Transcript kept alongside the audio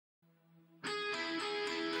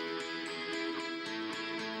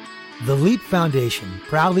The Leap Foundation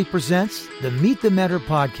proudly presents the Meet the Mentor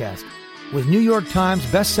podcast with New York Times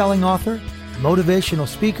best-selling author, motivational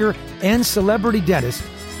speaker, and celebrity dentist,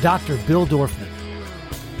 Dr. Bill Dorfman.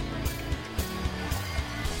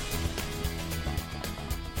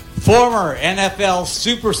 Former NFL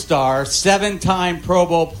superstar, 7-time Pro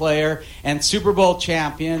Bowl player, and Super Bowl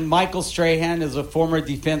champion, Michael Strahan is a former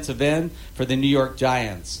defensive end for the New York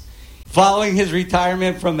Giants. Following his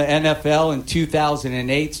retirement from the NFL in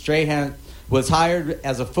 2008, Strahan was hired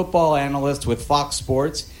as a football analyst with Fox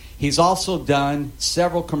Sports. He's also done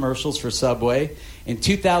several commercials for Subway. In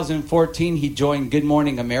 2014, he joined Good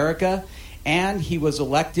Morning America, and he was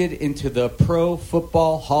elected into the Pro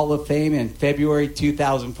Football Hall of Fame in February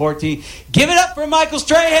 2014. Give it up for Michael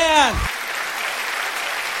Strahan!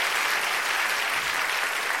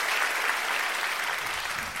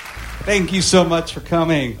 Thank you so much for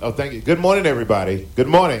coming. Oh, thank you. Good morning, everybody. Good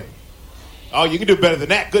morning. Oh, you can do better than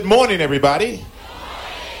that. Good morning, everybody.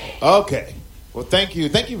 Okay. Well, thank you.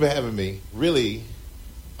 Thank you for having me. Really,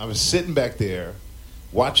 I was sitting back there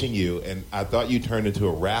watching you, and I thought you turned into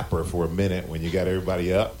a rapper for a minute when you got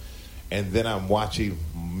everybody up. And then I'm watching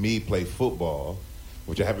me play football,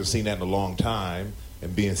 which I haven't seen that in a long time,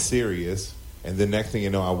 and being serious. And the next thing you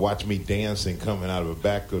know, I watch me dancing coming out of the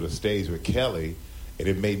back of the stage with Kelly, and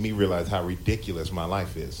it made me realize how ridiculous my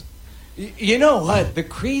life is. You know what? The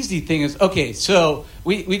crazy thing is, okay, so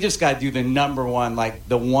we just got to do the number one, like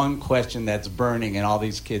the one question that's burning in all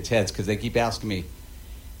these kids' heads because they keep asking me,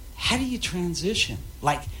 how do you transition?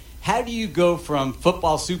 Like, how do you go from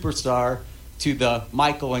football superstar to the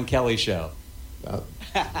Michael and Kelly show?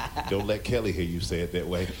 Don't let Kelly hear you say it that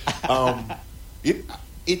way.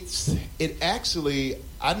 It actually,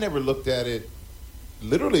 I never looked at it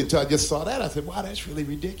literally until I just saw that. I said, wow, that's really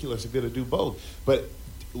ridiculous to be able to do both. But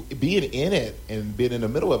being in it and being in the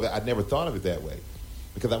middle of it, I never thought of it that way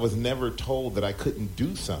because I was never told that I couldn't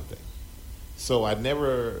do something. So I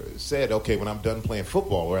never said, okay, when I'm done playing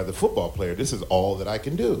football or as a football player, this is all that I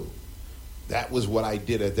can do. That was what I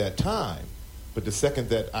did at that time. But the second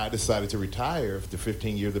that I decided to retire after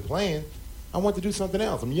 15 years of playing, I wanted to do something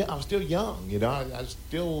else. I was still young, you know. I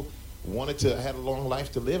still wanted to, I had a long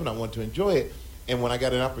life to live, and I wanted to enjoy it. And when I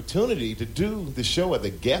got an opportunity to do the show as a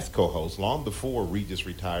guest co-host, long before Regis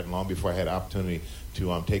retired, and long before I had an opportunity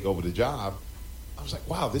to take over the job, I was like,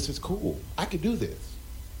 wow, this is cool. I could do this.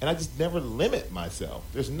 And I just never limit myself.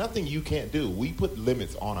 There's nothing you can't do. We put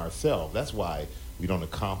limits on ourselves. That's why we don't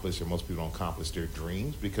accomplish, or most people don't accomplish their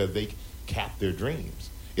dreams, because they cap their dreams.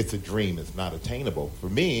 It's a dream. It's not attainable. For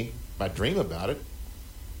me, if I dream about it,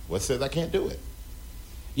 what says I can't do it?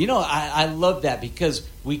 You know, I love that because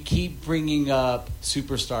we keep bringing up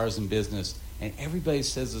superstars in business, and everybody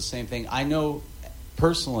says the same thing. I know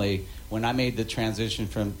personally, when I made the transition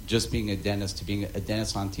from just being a dentist to being a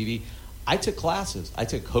dentist on TV, I took classes. I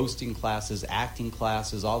took hosting classes, acting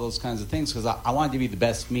classes, all those kinds of things because I wanted to be the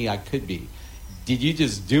best me I could be. Did you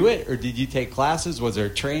just do it, or did you take classes? Was there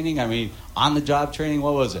training? I mean, on-the-job training?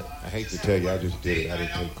 What was it? I hate to tell you, I just did it. I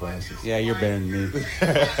didn't take classes. Yeah, you're better than me.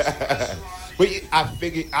 But I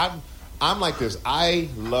figured I'm like this. I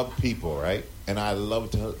love people, right? And I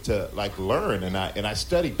love to like learn, and I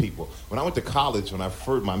study people. When I went to college,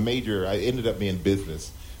 my major, I ended up being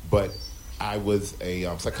business, but I was a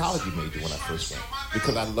psychology major when I first went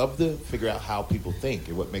because I love to figure out how people think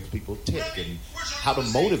and what makes people tick and how to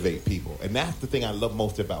motivate people. And that's the thing I love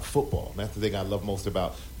most about football. And that's the thing I love most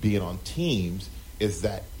about being on teams is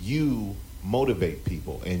that you motivate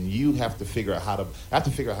people, and you have to figure out how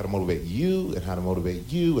to motivate you and how to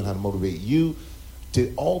motivate you and how to motivate you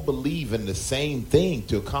to all believe in the same thing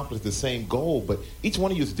to accomplish the same goal. But each one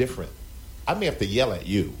of you is different. I may have to yell at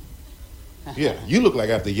you. Yeah, you look like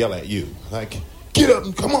I have to yell at you. Like, get up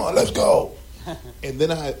and come on, let's go. And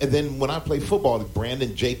then when I played football,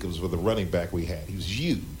 Brandon Jacobs was the running back we had. He was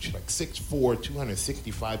huge, like 6'4",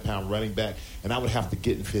 265-pound running back. And I would have to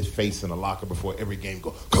get in his face in the locker before every game,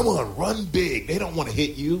 go, come on, run big. They don't want to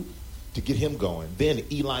hit you, to get him going. Then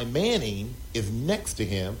Eli Manning is next to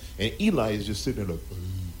him, and Eli is just sitting there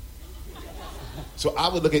like, so I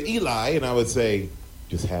would look at Eli, and I would say,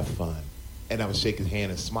 just have fun. And I would shake his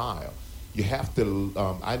hand and smile. You have to,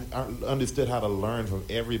 I understood how to learn from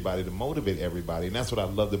everybody, to motivate everybody, and that's what I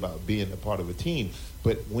loved about being a part of a team.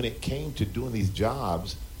 But when it came to doing these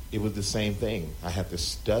jobs, it was the same thing. I had to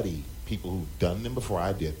study people who've done them before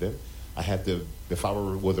I did them. I had to, if I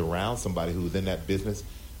was around somebody who was in that business,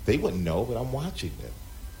 they wouldn't know, but I'm watching them.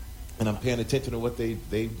 And I'm paying attention to what they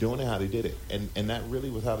doing and how they did it. And that really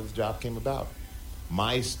was how this job came about.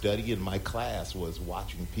 My study in my class was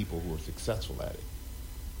watching people who were successful at it.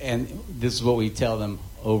 and this is what we tell them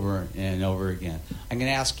over and over again. I'm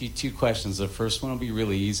going to ask you 2 questions. The first one will be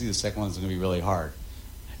really easy. The second one's going to be really hard.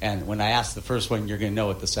 And when I ask the first one, you're going to know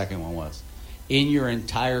what the second one was. In your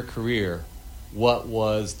entire career, what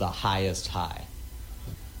was the highest high?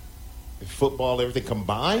 Football, everything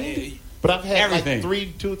combined? But I've had everything.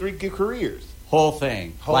 Like 2 or 3 good careers. Whole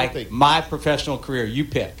thing. My professional career, you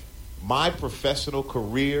pick. My professional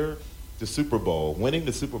career, the Super Bowl, winning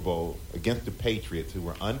the Super Bowl against the Patriots, who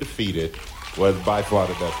were undefeated, was by far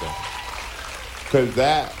the best thing.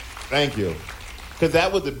 Thank you. Because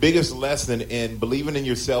that was the biggest lesson in believing in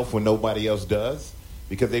yourself when nobody else does.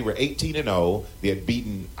 Because they were 18-0. They had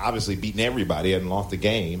obviously beaten everybody, hadn't lost a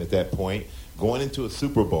game at that point. Going into a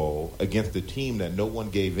Super Bowl against a team that no one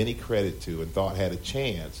gave any credit to and thought had a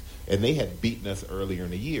chance. And they had beaten us earlier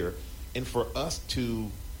in the year. And for us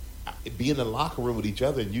to be in the locker room with each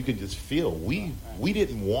other, and you can just feel we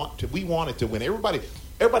didn't want to. We wanted to win.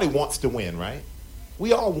 Everybody wants to win, right?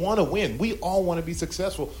 We all want to win. We all want to be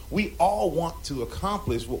successful. We all want to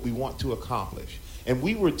accomplish what we want to accomplish. And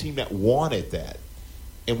we were a team that wanted that.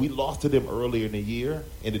 And we lost to them earlier in the year.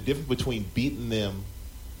 And the difference between beating them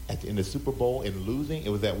in the Super Bowl and losing, it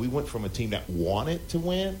was that we went from a team that wanted to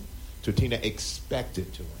win to a team that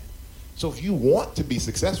expected to win. So if you want to be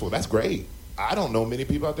successful, that's great. I don't know many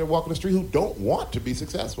people out there walking the street who don't want to be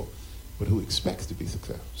successful, but who expects to be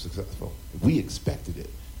successful. We expected it,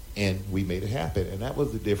 and we made it happen. And that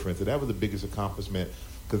was the difference, and that was the biggest accomplishment,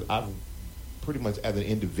 because I've pretty much, as an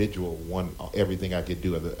individual, won everything I could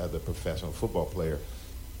do as a professional football player.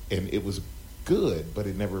 And it was good, but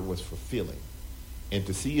it never was fulfilling. And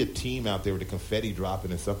to see a team out there with the confetti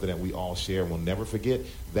dropping is something that we all share and will never forget.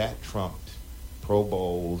 That trumped Pro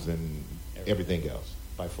Bowls and everything else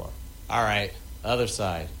by far. All right, other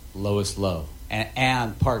side, lowest low.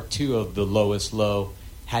 And part 2 of the lowest low,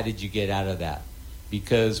 how did you get out of that?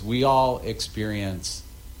 Because we all experience,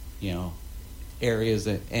 areas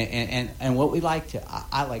that, and what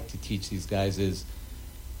I like to teach these guys is,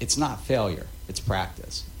 it's not failure, it's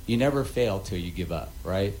practice. You never fail till you give up,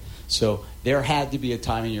 right? So there had to be a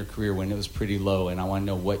time in your career when it was pretty low, and I want to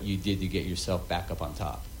know what you did to get yourself back up on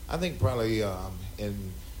top. I think probably,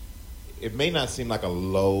 and it may not seem like a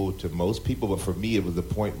low to most people, but for me, it was the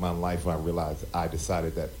point in my life when I realized I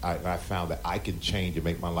decided that I found that I can change and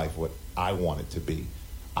make my life what I want it to be.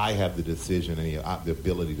 I have the decision and the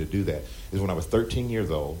ability to do that. Is when I was 13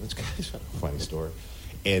 years old. It's kind of a funny story.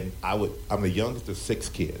 And I'm the youngest of 6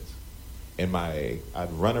 kids. And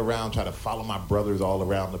I'd run around, try to follow my brothers all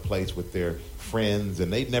around the place with their friends,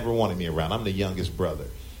 and they never wanted me around. I'm the youngest brother.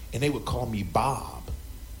 And they would call me Bob.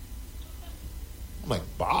 I'm like,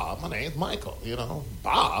 Bob? My name's Michael,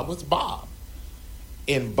 Bob, what's Bob?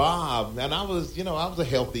 And Bob, and I was a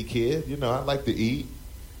healthy kid, I like to eat.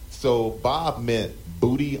 So Bob meant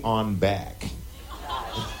booty on back.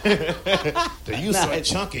 So you so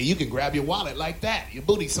chunky, you can grab your wallet like that. Your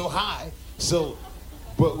booty's so high. So,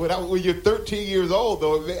 but when you're 13 years old,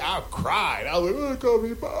 though, I cried. I was like, call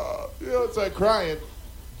me Bob. It's like crying.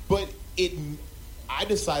 But I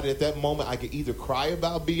decided at that moment I could either cry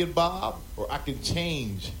about being Bob or I can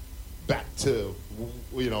change back to,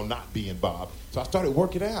 not being Bob. So I started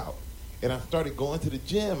working out. And I started going to the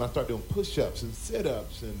gym. I started doing push-ups and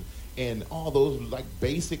sit-ups and all those like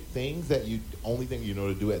basic things that only thing you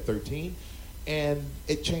know to do at 13. And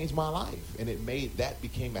it changed my life. And that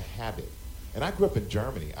became a habit. And I grew up in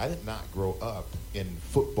Germany. I did not grow up in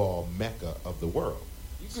football mecca of the world.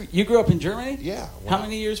 You grew up in Germany? Yeah. How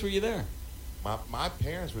many years were you there? My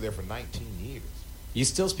parents were there for 19 years. You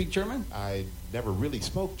still speak German? I never really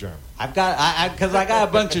spoke German. Because I got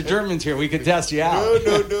a bunch of Germans here. We could test you out.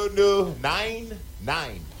 No.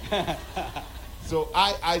 Nine. So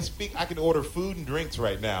I speak. I can order food and drinks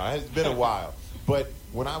right now. It's been a while. But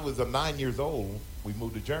when I was 9 years old, we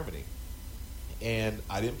moved to Germany. And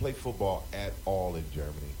I didn't play football at all in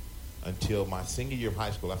Germany until my senior year of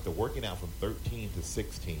high school. After working out from 13 to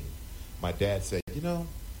 16, my dad said,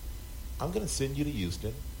 I'm going to send you to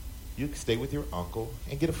Houston. You can stay with your uncle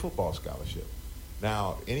and get a football scholarship.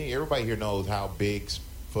 Now, everybody here knows how big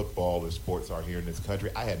football and sports are here in this country.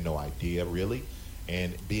 I had no idea, really.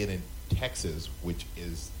 And being in Texas, which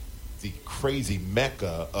is the crazy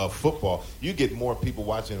mecca of football, you get more people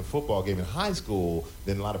watching a football game in high school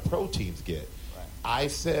than a lot of pro teams get. Right. I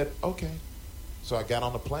said, okay. So I got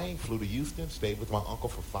on the plane, flew to Houston, stayed with my uncle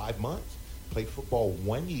for 5 months, played football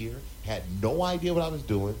 1 year, had no idea what I was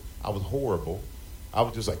doing. I was horrible. I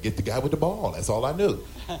was just like, get the guy with the ball. That's all I knew.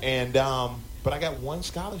 And but I got one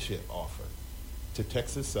scholarship offer to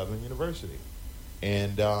Texas Southern University.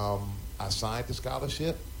 And I signed the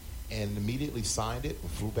scholarship. and immediately signed it and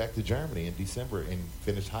flew back to Germany in December and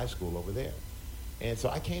finished high school over there. And so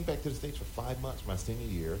I came back to the States for 5 months my senior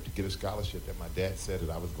year to get a scholarship that my dad said that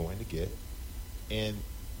I was going to get. And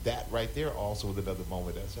that right there also was another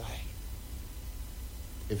moment that I said, hey,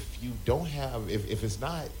 if you don't have, if it's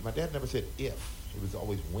not, my dad never said if, it was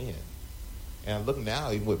always when. And I look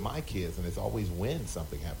now, even with my kids, and it's always when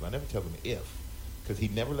something happens. I never tell them if, because he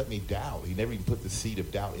never let me doubt. He never even put the seed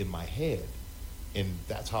of doubt in my head. And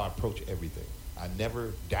that's how I approach everything. I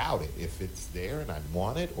never doubt it. If it's there and I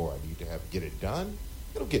want it or I need to get it done,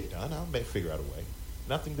 it'll get done. I'll figure out a way.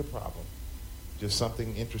 Nothing the problem. Just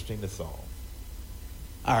something interesting to solve.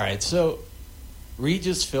 All right, so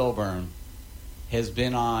Regis Philbin has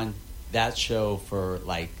been on that show for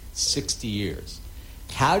like 60 years.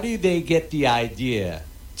 How do they get the idea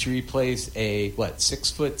to replace a,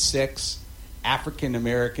 6'6"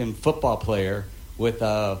 African-American football player with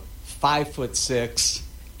a 5'6",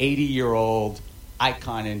 80-year-old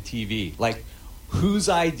icon in TV? Like, whose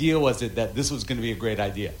idea was it that this was going to be a great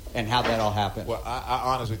idea, and how that all happened? Well, I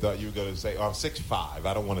honestly thought you were going to say, I'm 6'5".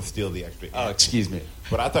 I don't want to steal the extra. Oh, excuse me.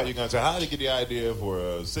 But I thought you were going to say, how did you get the idea for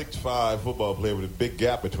a 6'5" football player with a big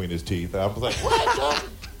gap between his teeth? I was like, what?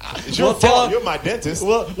 It's your fault. You're my dentist.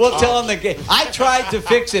 We'll tell him the game. I tried to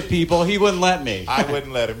fix it, people. He wouldn't let me. I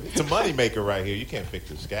wouldn't let him. It's a moneymaker right here. You can't fix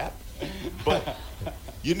his scap. But,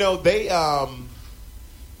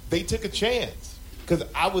 they took a chance because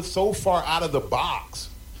I was so far out of the box.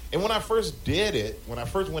 And when I first did it, when I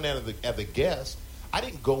first went in as a guest, I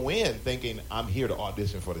didn't go in thinking I'm here to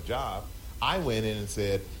audition for the job. I went in and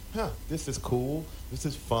said, this is cool. This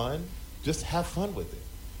is fun. Just have fun with it.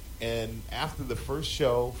 And after the first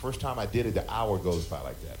time I did it, the hour goes by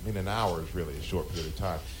like that. I mean, an hour is really a short period of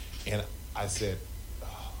time. And I said,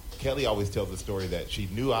 Kelly always tells the story that she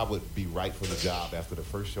knew I would be right for the job after the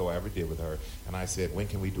first show I ever did with her. And I said, when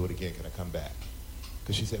can we do it again? Can I come back?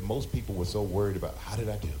 Because she said most people were so worried about, how did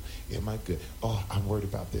I do? Am I good? Oh, I'm worried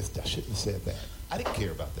about this. I shouldn't have said that. I didn't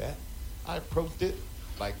care about that. I approached it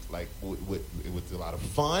with a lot of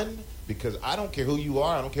fun, because I don't care who you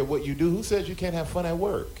are. I don't care what you do. Who says you can't have fun at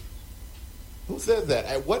work? Who says that?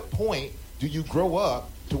 At what point do you grow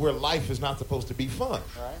up to where life is not supposed to be fun?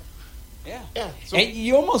 Right. Yeah. So, and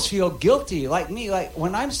you almost feel guilty, like me. Like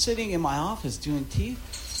when I'm sitting in my office doing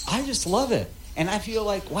teeth, I just love it. And I feel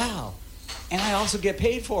like, wow. And I also get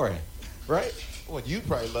paid for it. Right? Well, you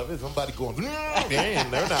probably love it. Somebody going,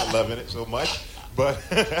 damn, they're not loving it so much. But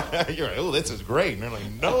you're like, oh, this is great. And they're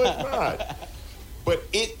like, no, it's not. But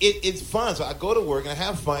it's fun. So I go to work and I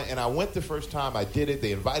have fun. And I went the first time I did it.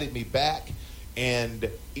 They invited me back. And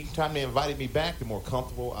each time they invited me back, the more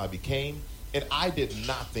comfortable I became. And I did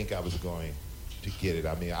not think I was going to get it.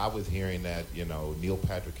 I mean, I was hearing that, Neil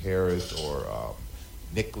Patrick Harris or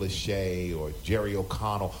Nick Lachey or Jerry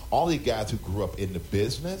O'Connell, all these guys who grew up in the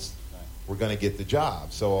business were going to get the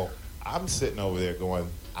job. So I'm sitting over there going,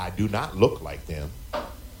 I do not look like them.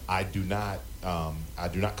 I do not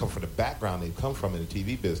come from the background they've come from in the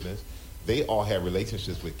TV business. They all had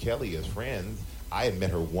relationships with Kelly as friends. I had met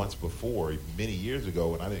her once before, many years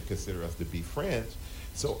ago, and I didn't consider us to be friends.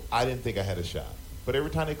 So I didn't think I had a shot. But every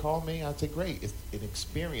time they called me, I'd say, great. It's an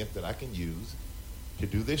experience that I can use to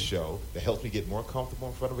do this show that helps me get more comfortable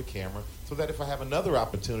in front of a camera, so that if I have another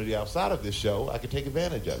opportunity outside of this show, I can take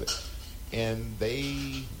advantage of it. And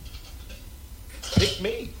they picked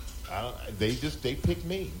me. They picked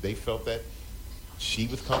me. They felt that she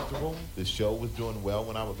was comfortable. The show was doing well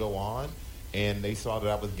when I would go on. And they saw that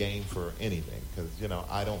I was game for anything. Because,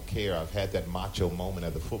 I don't care. I've had that macho moment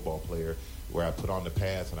as a football player where I put on the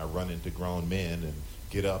pads and I run into grown men and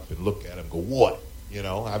get up and look at them and go, what?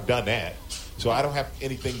 I've done that. So I don't have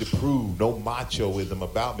anything to prove, no machoism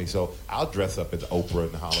about me. So I'll dress up as Oprah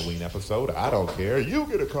in the Halloween episode. I don't care. You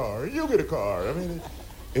get a car. You get a car. I mean,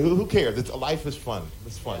 who cares? Life is fun.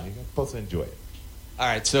 It's fun. You're supposed to enjoy it. All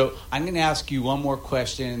right, so I'm going to ask you one more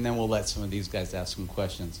question, and then we'll let some of these guys ask some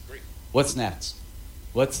questions. Great. What's next?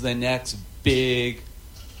 What's the next big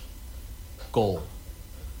goal?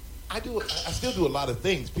 I still do a lot of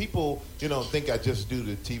things. People, think I just do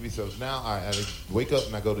the TV shows. Now I wake up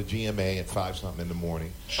and I go to GMA at 5-something in the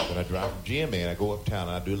morning. Then I drive from GMA and I go uptown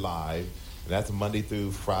and I do live. And that's Monday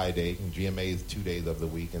through Friday. And GMA is 2 days of the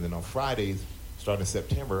week. And then on Fridays, starting in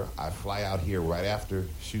September, I fly out here right after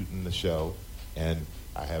shooting the show. And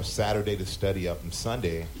I have Saturday to study up. And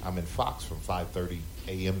Sunday, I'm in Fox from 5:30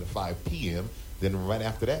 a.m. to 5 p.m. Then right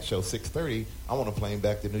after that show, 6:30, I'm on a plane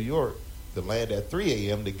back to New York to land at 3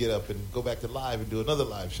 a.m. to get up and go back to live and do another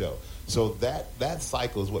live show. So that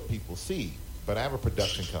cycle is what people see. But I have a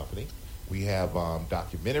production company, We have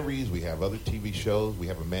documentaries. We have other TV shows. We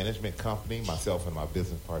have a management company, myself and my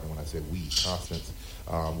business partner. When I say we, Constance,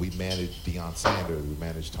 we manage Deion Sanders. We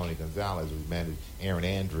manage Tony Gonzalez. We manage Aaron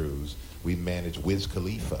Andrews. We manage Wiz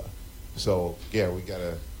Khalifa. So, yeah, we got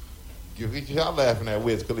to... Y'all laughing at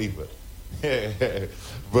Wiz Khalifa.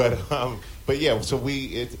 But yeah, so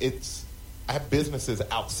I have businesses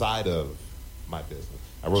outside of my business.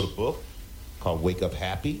 I wrote a book called Wake Up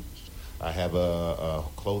Happy. I have a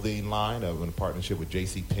clothing line in a partnership with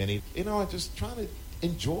JCPenney. I'm just trying to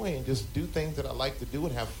enjoy and just do things that I like to do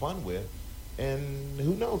and have fun with. And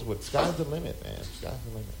who knows what? Sky's the limit, man. Sky's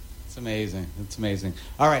the limit. It's amazing. It's amazing.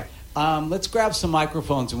 All right. Let's grab some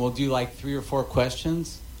microphones and we'll do like 3 or 4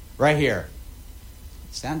 questions. Right here.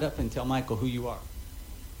 Stand up and tell Michael who you are.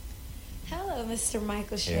 Hello, Mr.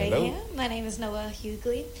 Michael Strahan. Hello. My name is Noah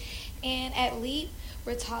Hughley. And at LEAP,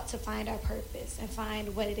 we're taught to find our purpose and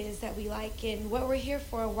find what it is that we like and what we're here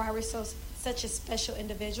for and why we're such a special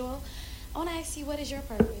individual. I want to ask you, what is your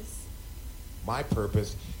purpose? My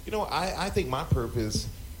purpose? I think my purpose,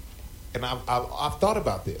 and I've thought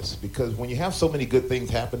about this, because when you have so many good things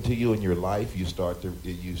happen to you in your life, you start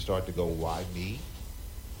to go, why me?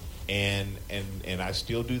 And I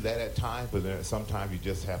still do that at times, but then sometimes you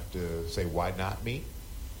just have to say, why not me?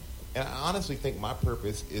 And I honestly think my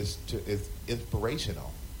purpose is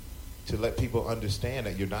inspirational, to let people understand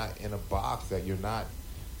that you're not in a box, that you're not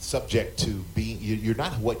subject to being, you're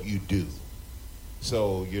not what you do.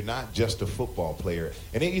 So you're not just a football player.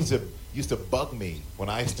 And it used to bug me when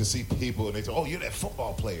I used to see people and they say, oh, you're that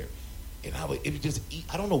football player. And I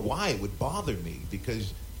don't know why it would bother me,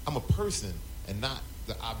 because I'm a person and not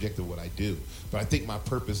the object of what I do. But I think my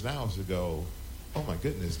purpose now is to go, oh my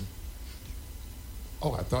goodness,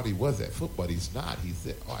 oh, I thought he was that football, but he's not. He's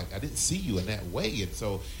that. Oh, I didn't see you in that way. And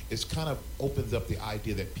so it's kind of opens up the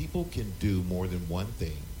idea that people can do more than one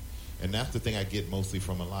thing. And that's the thing I get mostly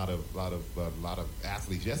from a lot of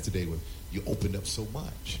athletes yesterday, was you opened up so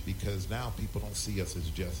much, because now people don't see us as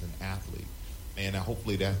just an athlete. And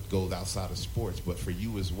hopefully that goes outside of sports, but for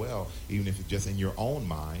you as well, even if it's just in your own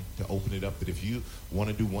mind, to open it up that if you want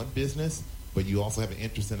to do one business, but you also have an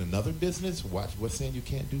interest in another business, what's saying you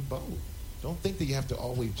can't do both? Don't think that you have to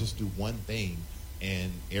always just do one thing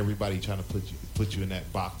and everybody trying to put you in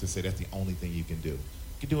that box to say that's the only thing you can do.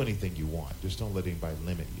 You can do anything you want. Just don't let anybody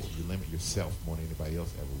limit you. You limit yourself more than anybody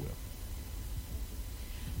else ever will.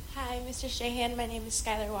 Hi, Mr. Strahan. My name is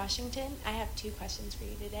Skylar Washington. I have 2 questions for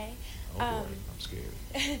you today. Oh, boy. I'm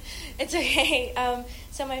scared. It's okay.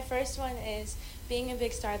 So my first one is, being a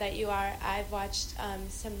big star that you are, I've watched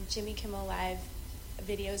some Jimmy Kimmel Live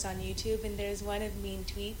videos on YouTube, and there's one of mean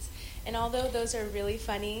tweets. And although those are really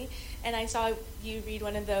funny, and I saw you read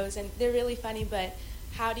one of those, and they're really funny, but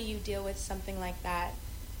how do you deal with something like that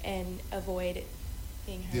and avoid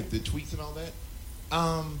being hurt? The tweets and all that?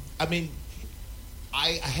 I mean,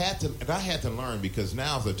 I had to learn, because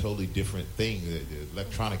now it's a totally different thing, the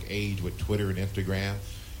electronic age with Twitter and Instagram,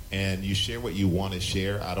 and you share what you want to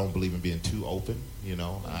share. I don't believe in being too open,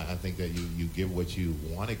 I think that you give what you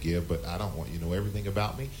want to give, but I don't want you to know everything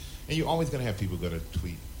about me. And you're always going to have people going to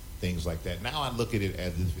tweet things like that. Now I look at it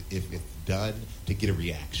as if it's done to get a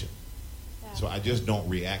reaction. Yeah. So I just don't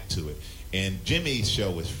react to it. And Jimmy's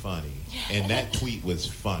show was funny, and that tweet was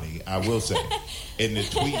funny, I will say. And the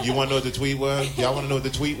tweet, you want to know what the tweet was? Y'all want to know what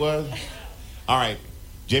the tweet was? All right,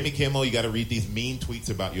 Jimmy Kimmel, you got to read these mean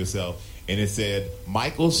tweets about yourself. And it said,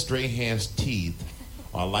 Michael Strahan's teeth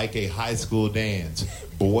are like a high school dance.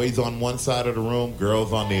 Boys on one side of the room,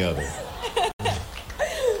 girls on the other.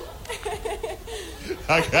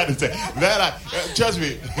 I got to say, trust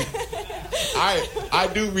me. I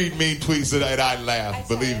do read mean tweets and I laugh.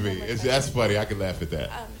 Believe me, that's funny. I can laugh at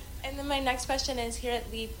that. And then my next question is, here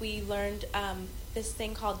at LEAP, we learned this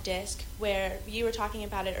thing called DISC, where you were talking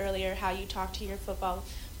about it earlier, how you talk to your football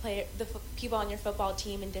player, people on your football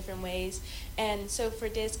team in different ways. And so for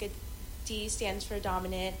DISC, D stands for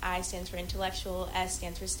dominant, I stands for intellectual, S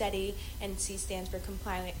stands for steady, and C stands for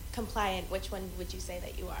compliant. Which one would you say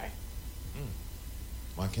that you are?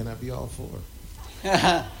 Why can't I be all 4?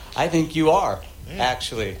 I think you are,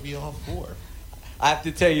 actually. Be all 4. I have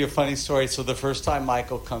to tell you a funny story. So the first time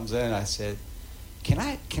Michael comes in, I said, can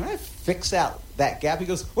I fix that gap? He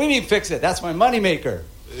goes, what do you mean fix it? That's my moneymaker.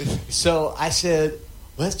 So I said,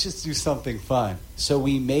 let's just do something fun. So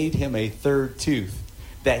we made him a third tooth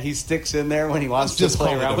that he sticks in there when he wants to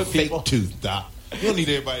play around with people. Fake tooth, Doc. You don't need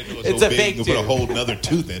everybody to know it's so a big fake you tooth. Put a whole other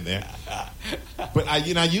tooth in there. But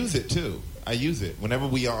I use it too. I use it whenever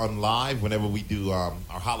we are on live. Whenever we do our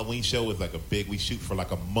Halloween show, is like we shoot for like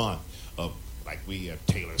a month of like we have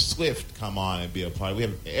Taylor Swift come on and be a part. We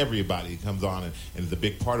have everybody comes on and it's a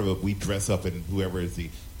big part of it. We dress up in whoever is the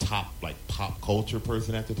top like pop culture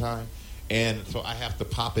person at the time. And so I have to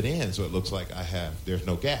pop it in so it looks like there's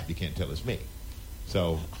no gap. You can't tell it's me.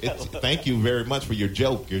 So thank you very much for your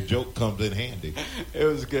joke. Your joke comes in handy. It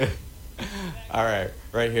was good. All right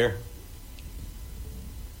here.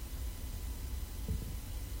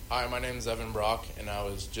 Hi, my name is Evan Brock, and I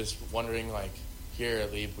was just wondering, like, here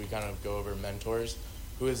at Leap, we kind of go over mentors.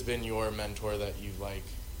 Who has been your mentor that you've, like,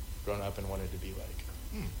 grown up and wanted to be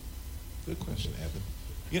like? Good question, Evan.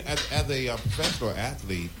 You know, as a professional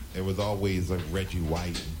athlete, there was always like Reggie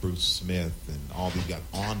White and Bruce Smith and all these guys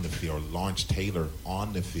on the field, Lawrence Taylor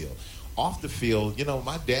on the field. Off the field, you know,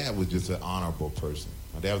 my dad was just an honorable person.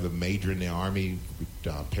 My dad was a major in the Army,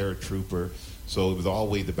 paratrooper, so it was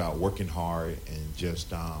always about working hard and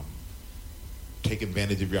just take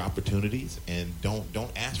advantage of your opportunities and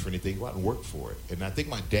don't ask for anything, go out and work for it. And I think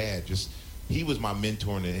my dad he was my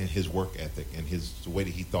mentor in his work ethic and the way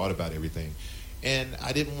that he thought about everything. And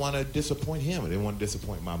I didn't want to disappoint him. I didn't want to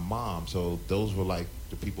disappoint my mom. So those were like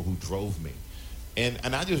the people who drove me.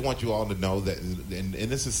 And I just want you all to know that, and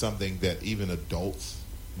this is something that even adults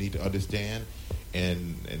need to understand,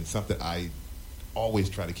 and something I always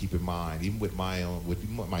try to keep in mind, even with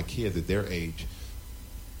my kids at their age.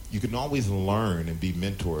 You can always learn and be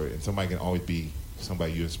mentored, and somebody can always be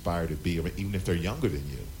somebody you aspire to be, even if they're younger than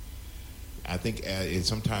you. I think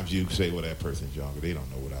sometimes you say, well, that person's younger. They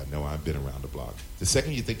don't know what I know. I've been around the block. The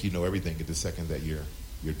second you think you know everything is the second that you're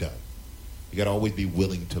done. You got to always be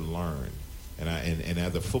willing to learn. And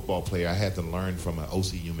as a football player, I had to learn from an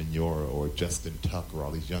O.C. Umenyiora or Justin Tucker,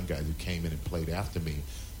 all these young guys who came in and played after me,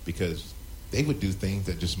 because they would do things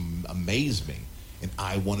that just amazed me, and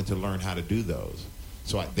I wanted to learn how to do those.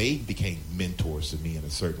 So they became mentors to me in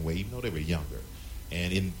a certain way, even though they were younger.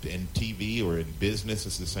 And in TV or in business,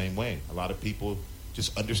 it's the same way. A lot of people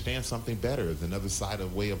just understand something better. There's another side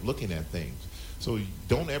of way of looking at things. So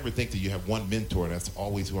don't ever think that you have one mentor and that's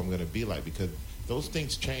always who I'm going to be like, because those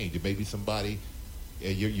things change. It may be somebody,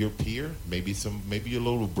 your peer, maybe your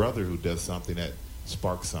little brother who does something that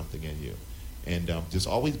sparks something in you. And just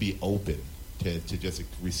always be open to just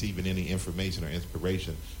receiving any information or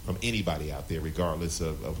inspiration from anybody out there, regardless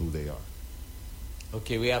of who they are.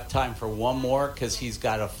 Okay, we have time for one more because he's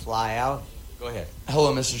got to fly out. Go ahead.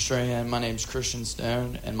 Hello, Mr. Strahan. My name's Christian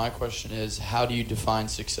Stone, and my question is, how do you define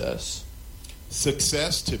success?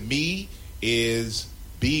 Success to me is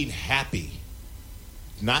being happy.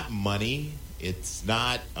 Not money. It's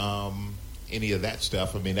not any of that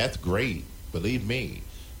stuff. I mean, that's great, believe me.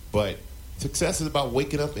 But success is about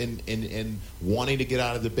waking up and wanting to get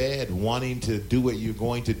out of the bed, wanting to do what you're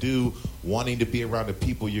going to do, wanting to be around the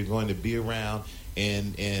people you're going to be around,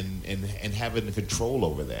 and having the control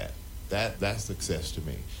over that. That's success to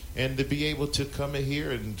me. And to be able to come in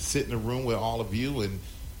here and sit in a room with all of you and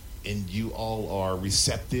you all are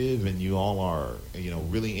receptive and you all are,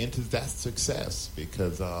 really into that's success,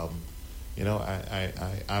 because I'm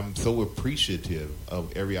so appreciative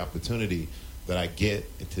of every opportunity that I get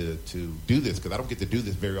to do this, because I don't get to do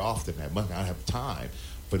this very often that much. I don't have time,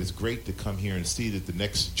 but it's great to come here and see that the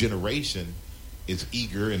next generation is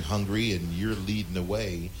eager and hungry, and you're leading the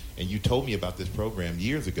way. And you told me about this program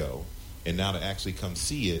years ago, and now to actually come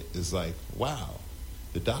see it is like, wow,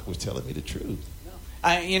 the doc was telling me the truth.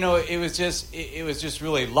 It was just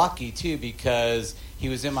really lucky too, because he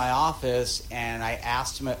was in my office and I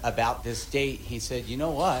asked him about this date. He said, "You know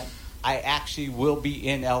what? I actually will be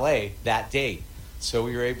in LA that date." So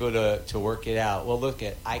we were able to work it out. Well,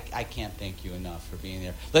 I can't thank you enough for being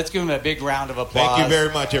there. Let's give him a big round of applause. Thank you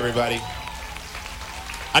very much, everybody.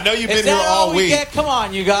 I know you've been here all week. Come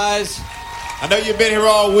on, you guys. I know you've been here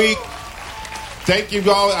all week. Thank you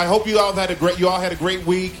all. I hope you all had a great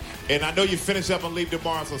week. And I know you finish up and leave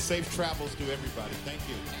tomorrow, so safe travels to everybody. Thank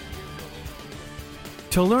you.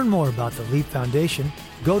 To learn more about the Leap Foundation,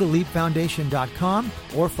 go to leapfoundation.com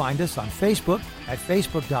or find us on Facebook at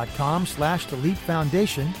facebook.com/The Leap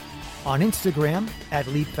Foundation, on Instagram at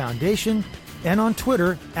Leap Foundation, and on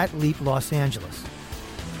Twitter at Leap Los Angeles.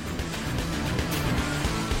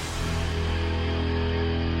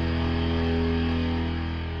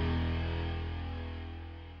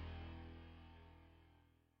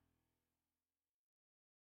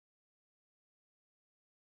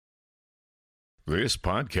 This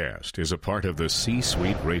podcast is a part of the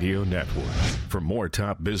C-Suite Radio Network. For more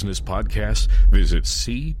top business podcasts, visit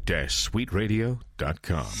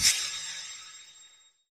c-suiteradio.com.